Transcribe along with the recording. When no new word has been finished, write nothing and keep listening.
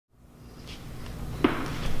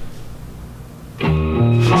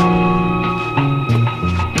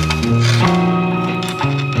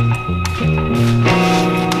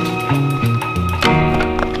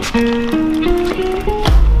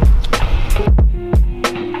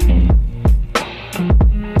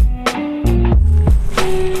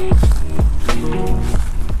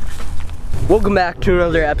Welcome back to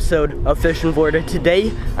another episode of Fishing Florida.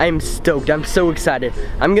 Today, I am stoked. I'm so excited.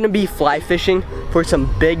 I'm gonna be fly fishing for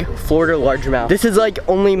some big Florida largemouth. This is like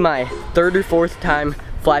only my third or fourth time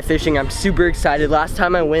fly fishing. I'm super excited. Last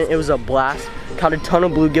time I went, it was a blast. Caught a ton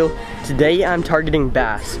of bluegill. Today, I'm targeting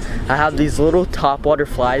bass. I have these little topwater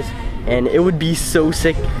flies, and it would be so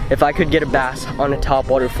sick if I could get a bass on a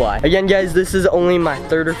topwater fly. Again, guys, this is only my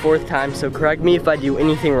third or fourth time, so correct me if I do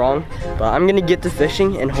anything wrong, but I'm gonna get to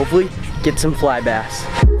fishing and hopefully get some fly bass.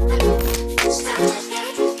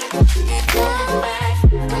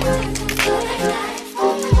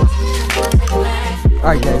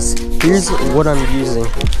 Alright guys, here's what I'm using.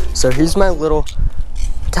 So here's my little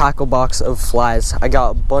tackle box of flies. I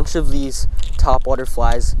got a bunch of these topwater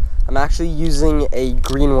flies. I'm actually using a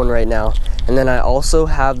green one right now, and then I also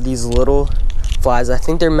have these little flies. I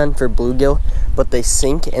think they're meant for bluegill, but they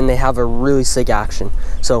sink and they have a really sick action.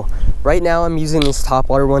 So right now I'm using these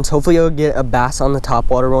topwater ones. Hopefully I'll get a bass on the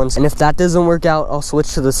topwater ones, and if that doesn't work out, I'll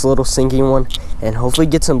switch to this little sinking one and hopefully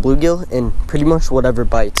get some bluegill and pretty much whatever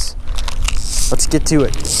bites. Let's get to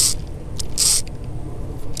it.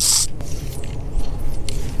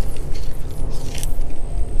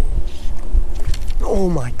 Oh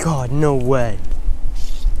my God, no way.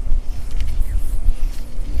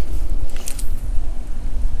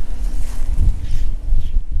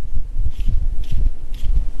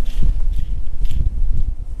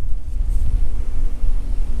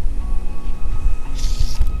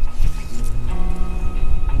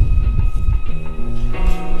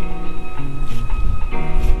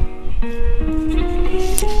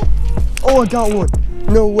 Oh, I got one.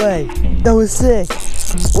 No way. That was sick.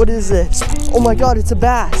 What is this? Oh my God, it's a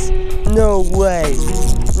bass. No way.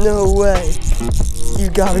 No way. You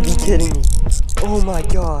gotta be kidding me. Oh my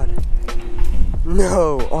God.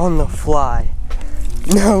 No, on the fly.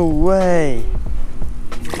 No way.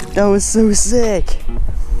 That was so sick.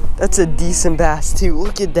 That's a decent bass too.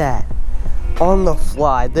 Look at that. On the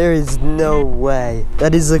fly. There is no way.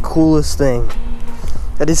 That is the coolest thing.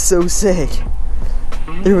 That is so sick.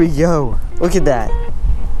 There we go. Look at that.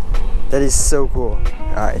 That is so cool.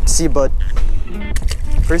 Alright, see you, bud.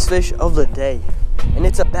 First fish of the day. And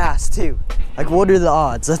it's a bass too. Like, what are the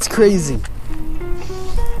odds? That's crazy.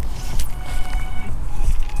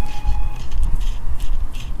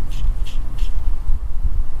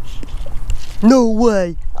 No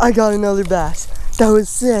way. I got another bass. That was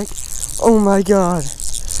sick. Oh my God.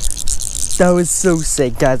 That was so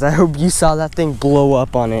sick, guys. I hope you saw that thing blow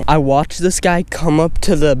up on it. I watched this guy come up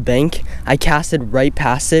to the bank. I casted right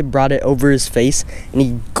past it, brought it over his face, and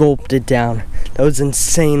he gulped it down. That was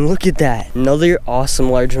insane. Look at that. Another awesome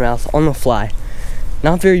largemouth on the fly.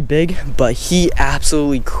 Not very big, but he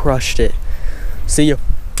absolutely crushed it. See ya.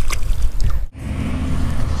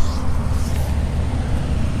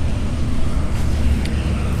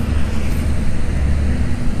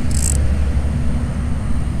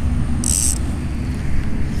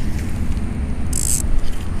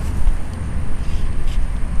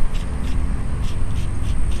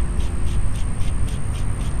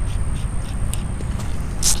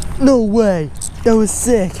 No way. That was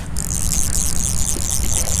sick.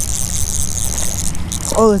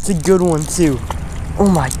 Oh, that's a good one too. Oh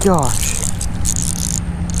my gosh.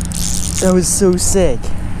 That was so sick.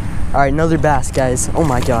 Alright, another bass, guys. Oh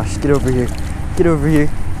my gosh. Get over here. Get over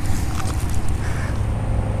here.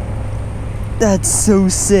 That's so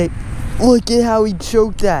sick. Look at how he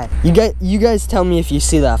choked that. You guys tell me if you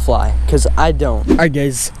see that fly, because I don't. Alright,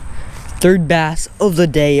 guys. Third bass of the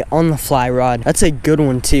day on the fly rod. That's a good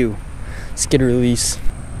one too. Let's get a release.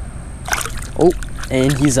 Oh,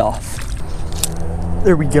 and he's off.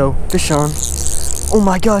 There we go. Fish on. Oh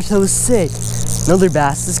my gosh, that was sick. Another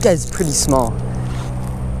bass. This guy's pretty small.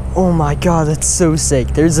 Oh my God, that's so sick.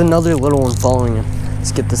 There's another little one following him.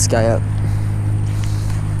 Let's get this guy up.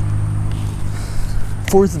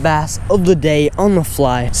 Fourth bass of the day on the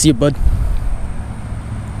fly. See you, bud.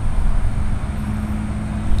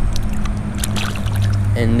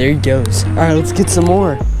 And there he goes. Alright, let's get some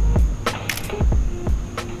more.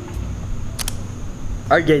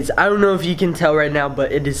 Alright guys, I don't know if you can tell right now,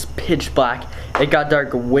 but it is pitch black. It got dark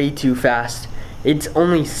way too fast. It's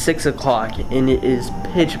only 6 o'clock and it is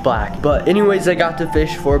pitch black. But anyways, I got to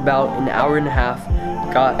fish for about an hour and a half.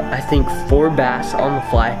 Got, I think, 4 bass on the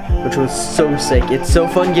fly, which was so sick. It's so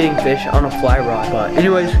fun getting fish on a fly rod. But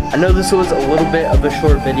anyways, I know this was a little bit of a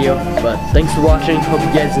short video, but thanks for watching. Hope you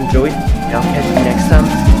guys enjoyed, and I'll catch you next time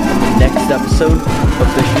on the next episode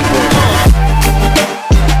of Fishing Florida.